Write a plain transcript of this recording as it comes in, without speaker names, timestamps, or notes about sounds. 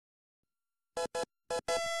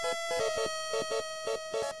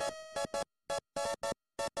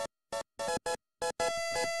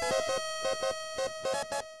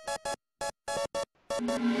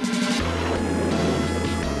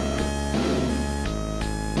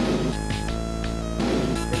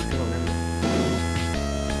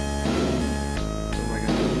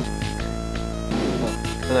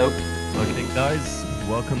Hello. Okay, guys,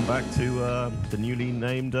 welcome back to the newly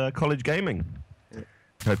named College Gaming.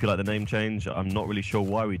 Hope you like the name change. I'm not really sure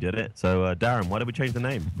why we did it. So, Darren, why did we change the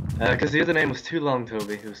name? Because the other name was too long,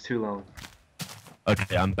 Toby. It was too long.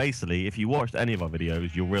 Okay, and basically, if you watched any of our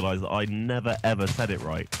videos, you'll realise that I never ever said it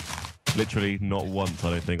right. Literally, not once.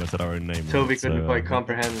 I don't think I said our own name. Toby right. couldn't quite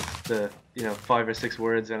comprehend the 5 or 6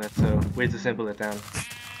 words in it, so we had to simple it down.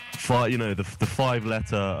 The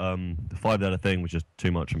five-letter thing was just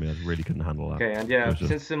too much for me. I really couldn't handle that. Okay, and yeah,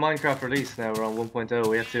 since the Minecraft release now, we're on 1.0,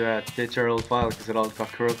 we have to ditch our old file because it all got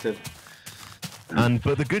corrupted.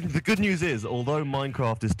 But the good news is, although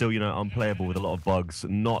Minecraft is still unplayable with a lot of bugs,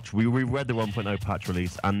 Notch we read the 1.0 patch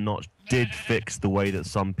release, and Notch did fix the way that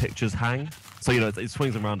some pictures hang. So it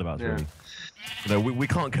swings and roundabouts really. We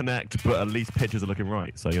can't connect, but at least pictures are looking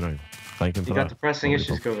right. So thank him for that. You got the pressing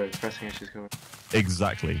issues covered.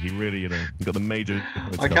 Exactly. He really you got the major.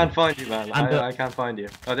 I can't find you, man. I can't find you.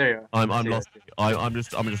 Oh, there you are. I'm lost. I'm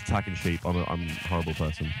just attacking sheep. I'm a horrible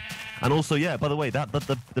person. And also, yeah, by the way,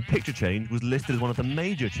 the picture change was listed as one of the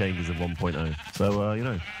major changes of 1.0. So,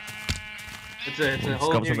 It's a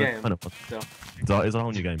whole new game. It's a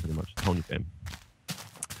whole new game, pretty much. A whole new game.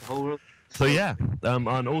 The whole world. So, yeah.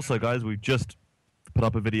 And also, guys, we've just put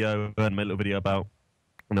up a video and made a little video about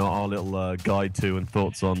our little guide to and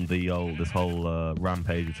thoughts on this whole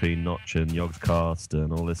rampage between Notch and Yogscast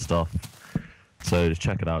and all this stuff. So just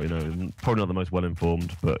check it out. Probably not the most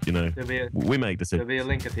well-informed, but we make decisions. There'll be a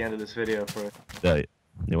link at the end of this video for it.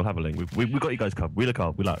 Yeah, we'll have a link. We've got you guys covered. We look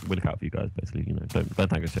out for you guys, basically. Don't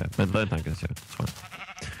thank us yet. Don't thank us yet. It's fine.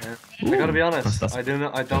 I gotta be honest. I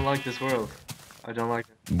don't like this world. I don't like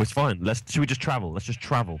it. It's fine. Should we just travel? Let's just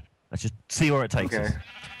travel. Let's just see where it takes us.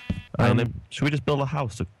 Should we just build a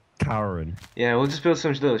house to cower in? Yeah, we'll just build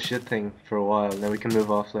some little shit thing for a while, and then we can move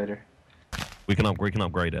off later. We can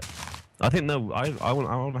upgrade it. I think I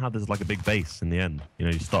want to have this like a big base in the end.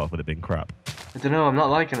 You start off with it being crap. I don't know. I'm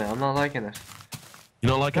not liking it. You're not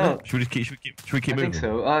liking it? Should we keep moving? I think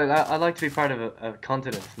so. I like to be part of a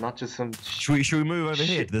continent, not just some. Should we move over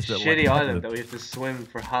here to this little shitty island that we have to swim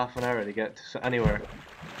for half an hour to get to anywhere?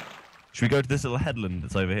 Should we go to this little headland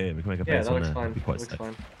that's over here? We can make a base on there. Yeah, that looks fine. Looks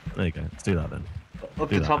fine. There you go. Let's do that then. Up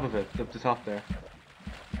the top of it. Up the top there.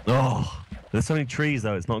 Oh, there's so many trees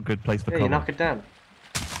though. It's not a good place for cover. You knock it down.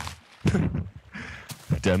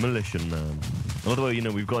 Demolition man. Although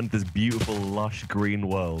we've got into this beautiful lush green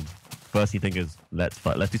world. First you think is let's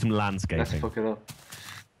do some landscaping. Let's fuck it up.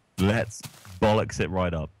 Let's bollocks it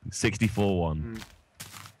right up. 64-1.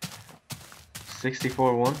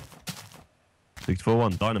 64-1?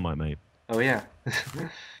 64-1, dynamite mate. Oh yeah.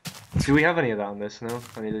 Do we have any of that on this? No?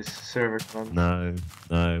 Any of these server commands?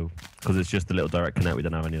 No. Because it's just a little direct connect, we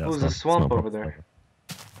don't have any of that stuff. There's a swamp over there.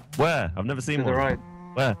 Where? I've never seen one. To the right.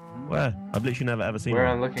 Where? I've literally never ever seen one.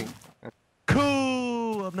 Where I'm looking.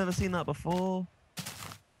 Cool! I've never seen that before.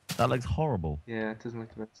 That looks horrible. Yeah, it doesn't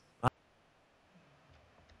look the best.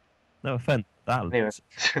 No offense. That looks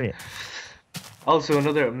shit. Also,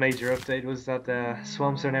 another major update was that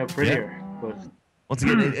swamps are now prettier. Yeah. But once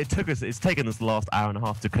again, it's taken us the last hour and a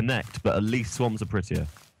half to connect, but at least swamps are prettier.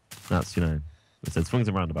 That's it says swings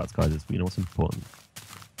and roundabouts, guys. It's what's important.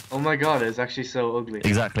 Oh my god, it's actually so ugly.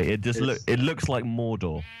 Exactly. It looks like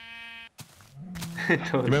Mordor. It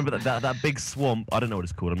does. Remember that big swamp? I don't know what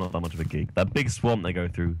it's called. I'm not that much of a geek. That big swamp they go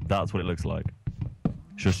through. That's what it looks like.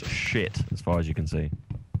 It's just shit as far as you can see.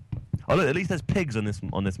 Oh look, at least there's pigs on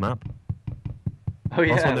this map. Oh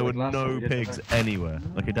yeah. Last one there were no pigs anywhere.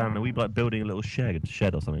 Okay, Darren, are we like building a little shed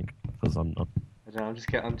or something? Because I'm not. I don't know,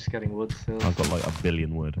 I'm just getting wood still. I've got like 1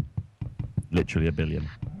 billion wood. Literally 1 billion.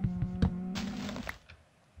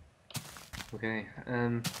 Okay.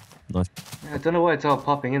 Nice. I don't know why it's all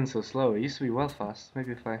popping in so slow. It used to be well fast.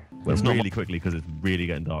 Maybe if I. Well, it's not really quickly because it's really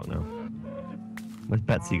getting dark now. Where's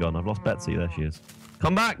Betsy gone? I've lost Betsy. There she is.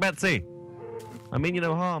 Come back, Betsy. I mean you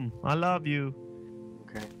no harm. I love you.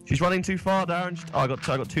 Okay. She's running too far, Darren. I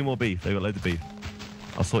got 2 more beef. They've got loads of beef.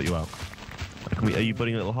 I'll sort you out. Are you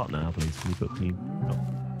building a little hut now, please? Can you? Oh.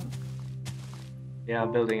 Yeah,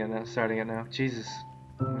 I'm building it now. Starting it now. Jesus,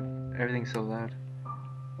 everything's so loud.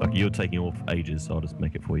 Like you're taking off ages, so I'll just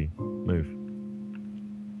make it for you. Move.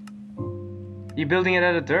 You building it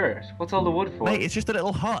out of dirt? What's all the wood for? Mate, it's just a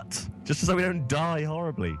little hut, just so we don't die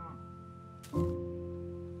horribly.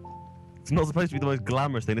 It's not supposed to be the most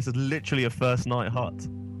glamorous thing. This is literally a first night hut.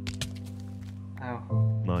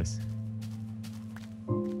 Ow. Nice.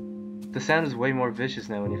 The sound is way more vicious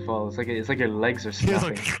now when you fall. It's like your legs are It's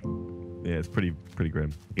snapping. like- yeah, it's pretty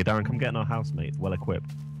grim. Yeah, Darren, come get in our house, mate. It's well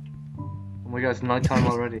equipped. Oh my god, it's nighttime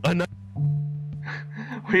already. I know.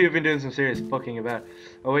 We've been doing some serious fucking about.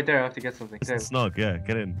 Oh wait there, I have to get something too. It's snug. Yeah,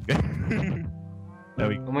 get in. There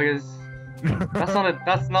we. Oh my god,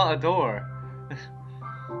 that's not a door.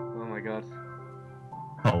 Oh my god.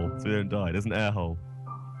 Hole, so we don't die. There's an air hole.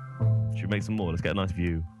 Should we make some more? Let's get a nice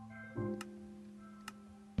view.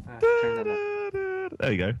 Turn that up.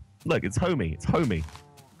 There you go. Look, it's homey. It's homey.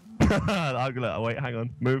 Wait, hang on.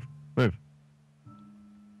 Move.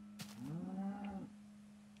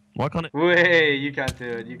 Why can't it? Wait, you can't do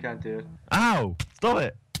it. You can't do it. Ow! Stop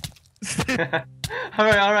it!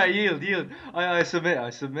 Alright, yield. I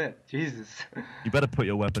submit. Jesus. You better put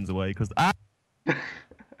your weapons away, because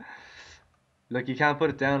Look, you can't put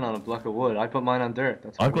it down on a block of wood. I put mine on dirt.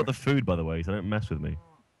 That's I've got the food, by the way, so don't mess with me.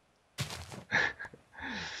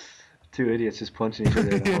 Two idiots just punching each other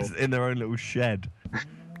in the hole. It's in their own little shed.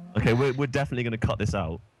 Okay, we're definitely going to cut this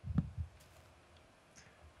out.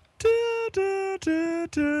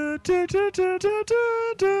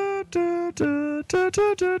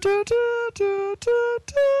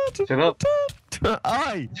 Shut up.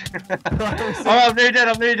 Aye! Oh, I'm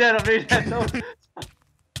nearly dead. No.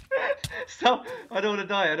 Stop. I don't want to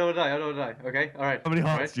die. Okay? Alright. How many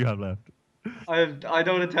hearts Right? do you have left? I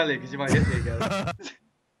don't want to tell you because you might hit me again.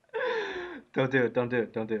 Don't do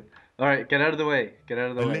it. Alright, get out of the way. I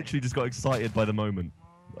literally just got excited by the moment.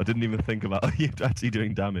 I didn't even think about you actually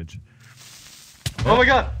doing damage. Oh my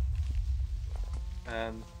god!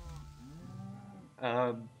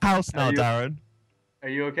 House now, you- Darren. Are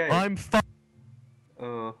you okay? I'm fine.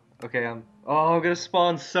 Oh, okay, I'm gonna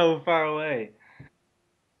spawn so far away.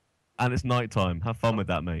 And it's nighttime. Have fun with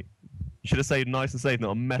that, mate. You should have stayed nice and safe,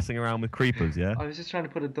 not messing around with creepers, yeah? I was just trying to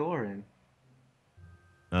put a door in.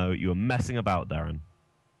 No, you were messing about, Darren.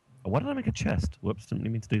 Oh, why did I make a chest? Whoops, didn't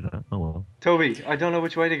mean to do that. Oh well. Toby, I don't know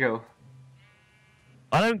which way to go.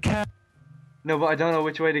 I don't care. No, but I don't know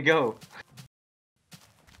which way to go.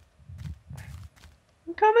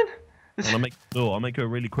 I'm coming. And I'll make a door. I'll make you a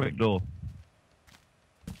really quick door.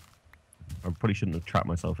 I probably shouldn't have trapped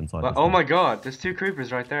myself inside. But, this oh thing. my god, there's two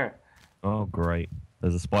creepers right there. Oh, great.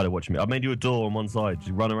 There's a spider watching me. I made you a door on one side.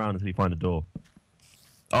 Just run around until you find a door.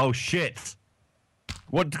 Oh, shit.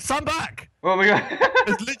 What? Stand back! Oh my god.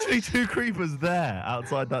 There's literally two creepers there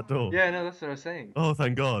outside that door. Yeah, no, that's what I was saying. Oh,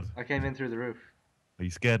 thank God. I came in through the roof. Oh, you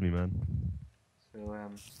scared me, man. So,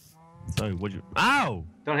 So, what'd you... Ow!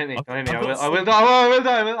 don't hit me. I've- Don't hit me. I've got I will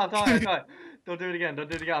die. I'll die. Don't do it again.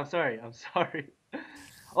 I'm sorry.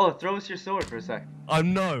 Oh, throw us your sword for a sec.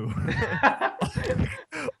 No.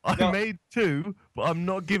 I No. made two, but I'm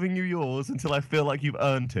not giving you yours until I feel like you've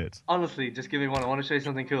earned it. Honestly, just give me one. I want to show you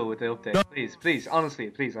something cool with the update. No. Please,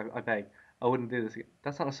 honestly, I beg. I wouldn't do this again.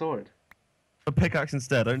 That's not a sword. A pickaxe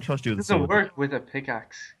instead. I don't trust you It with a doesn't sword. work with a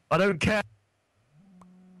pickaxe. I don't care.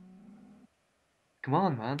 Come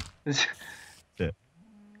on, man. Shit. Give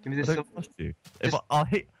me I this don't sword. trust you. Just- I'll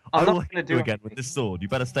hit... I'm I not will gonna hit do you again anything. with this sword. You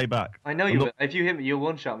better stay back. I know I'm you not- will. If you hit me, you'll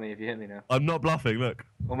one-shot me if you hit me now. I'm not bluffing, look.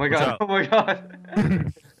 Oh my Watch god. out. Oh my god.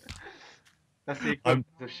 That's the equivalent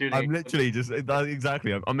of shooting. I'm literally just...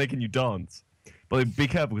 Exactly. I'm making you dance. But be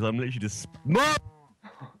careful, because I'm literally just... No!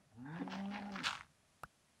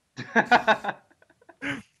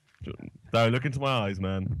 No, look into my eyes,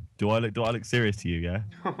 man. Do I look serious to you, yeah?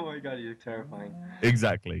 Oh my god, you look terrifying.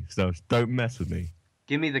 Exactly. So don't mess with me.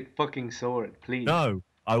 Give me the fucking sword, please. No.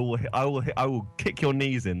 I will kick your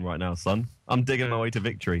knees in right now, son. I'm digging my way to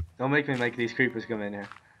victory. Don't make me make these creepers come in here.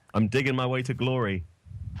 I'm digging my way to glory.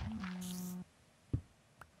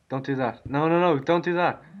 Don't do that. No, don't do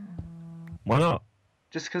that. Why not?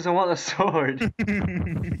 Just because I want a sword.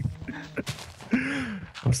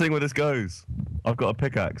 I'm seeing where this goes. I've got a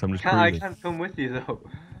pickaxe. I'm just I cruising. can't come with you though.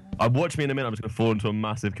 Watch me in a minute. I'm just gonna fall into a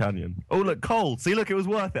massive canyon. Oh look, coal. See, look, it was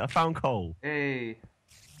worth it. I found coal. Hey,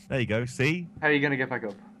 There you go. See, how are you gonna get back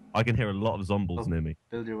up? I can hear a lot of zombies Oh. near me.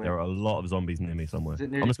 Build your way. There are a lot of zombies near me somewhere. Is it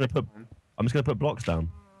I'm nearly just gonna put blocks down,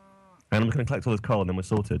 and I'm just gonna collect all this coal, and then we're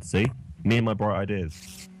sorted. See, me and my bright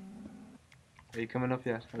ideas. Are you coming up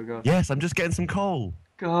yet? Oh god. Yes, I'm just getting some coal.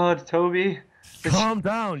 God, Toby. It's- Calm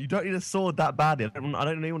down. You don't need a sword that badly. I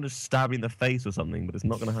don't need one to stab you in the face or something, but it's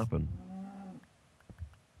not gonna happen.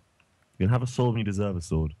 You can have a sword when you deserve a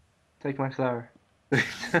sword. Take my flower.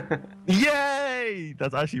 Yay!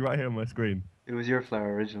 That's actually right here on my screen. It was your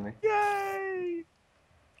flower originally. Yay!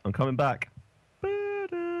 I'm coming back.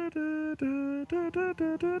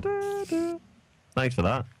 Thanks for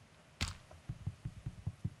that.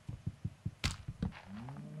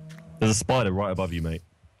 There's a spider right above you, mate.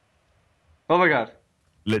 Oh my god.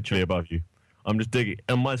 Literally above you. I'm just digging.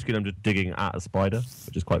 On my screen, I'm just digging at a spider,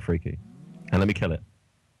 which is quite freaky. And let me kill it.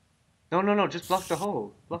 No, just block the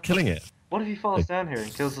hole. Block Killing it. What if he falls down here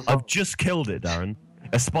and kills us all? I've just killed it, Darren.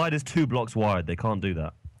 A spider's 2 blocks wide. They can't do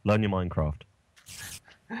that. Learn your Minecraft.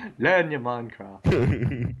 Learn your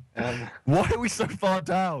Minecraft. Why are we so far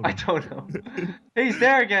down? I don't know. He's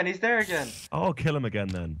there again. He's there again. Oh, kill him again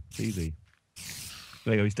then. It's easy.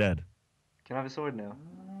 There you go. He's dead. Can I have a sword now?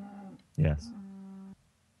 Yes.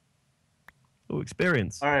 Oh,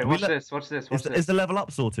 experience. All right, watch this. Watch this. Watch this. Is the level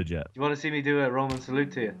up sorted yet? You want to see me do a Roman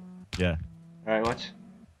salute to you? Yeah. All right, watch.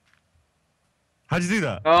 How'd you do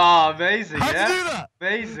that? Oh, amazing! How'd yeah? you do that?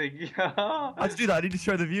 Amazing! How'd you do that? I need to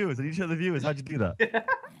show the viewers. How'd you do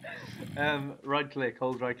that? Right click.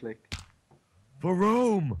 Hold right click. For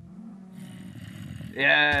Rome.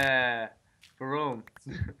 Yeah. For Rome.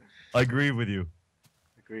 I agree with you.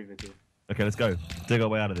 Agree with you. Okay, let's go. Dig our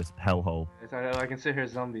way out of this hellhole. I can sit here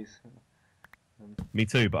zombies. Me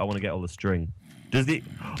too, but I want to get all the string. Does the...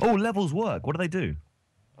 Oh, levels work. What do they do?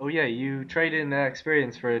 Oh yeah, you trade in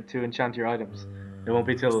experience to enchant your items. It won't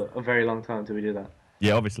be till a very long time till we do that.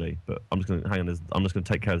 Yeah, obviously, but I'm just gonna hang on. I'm just gonna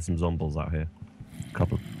take care of some zombies out here.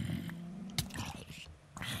 Couple.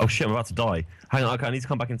 Oh shit! I'm about to die. Hang on. Okay, I need to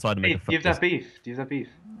come back inside and make a furnace. Do you have that beef? Do you have that beef?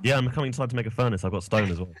 Yeah, I'm coming inside to make a furnace. I've got stone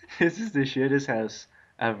as well. This is the shittest house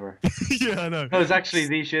ever. Yeah, I know. No, it's actually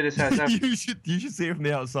the shittest house ever. you should see it from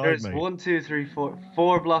the outside, There's mate. 1, 2, 3,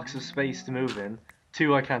 4 blocks of space to move in.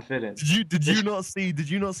 2 I can't fit in. Did you not see the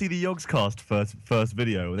Yogscast first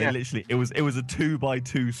video? They Yeah. literally it was a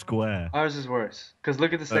 2x2 square. Ours is worse because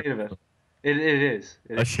look at the state of it. It is.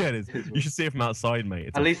 Oh shit! You should see it from outside, mate.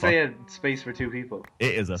 It's At a least they had space for 2 people.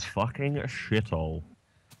 It is a fucking shithole.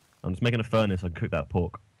 I'm just making a furnace. I can cook that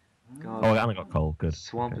pork. God, Oh, and I got coal. Good.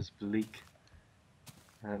 swamp Okay. is bleak.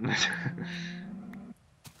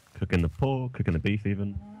 Cooking the pork, cooking the beef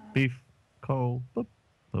even. Beef, coal, boop,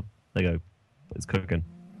 boop. There you go. It's cooking.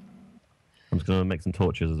 I'm just gonna make some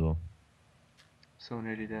torches as well. So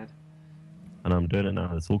nearly dead. And I'm doing it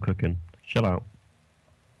now. It's all cooking. Chill out.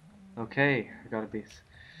 Okay, I got a piece.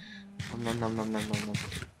 Nom nom nom nom nom nom.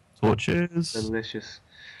 Torches. Delicious.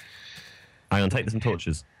 Hang on, take some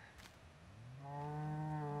torches.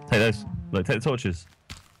 Take those. Look, take the torches.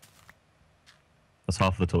 That's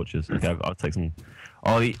half of the torches. Okay, I'll take some.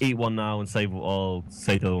 I'll eat one now and save. I'll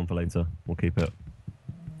save the other one for later. We'll keep it.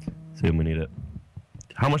 See when we need it.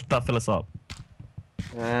 How much did that fill us up?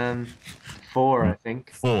 4, I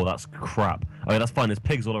think. 4. That's crap. Okay, that's fine. There's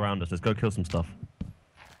pigs all around us. Let's go kill some stuff.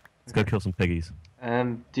 Let's go kill some piggies.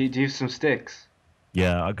 Do you have some sticks?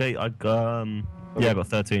 Yeah, I got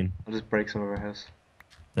 13. I'll just break some of our house.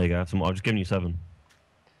 There you go. I've just given you 7.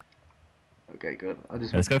 Okay, good. I'll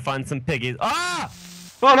just. Let's go find some piggies. Ah!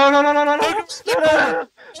 Oh no no no no no no!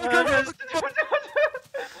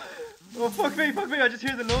 Oh fuck me! I just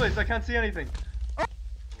hear the noise. I can't see anything.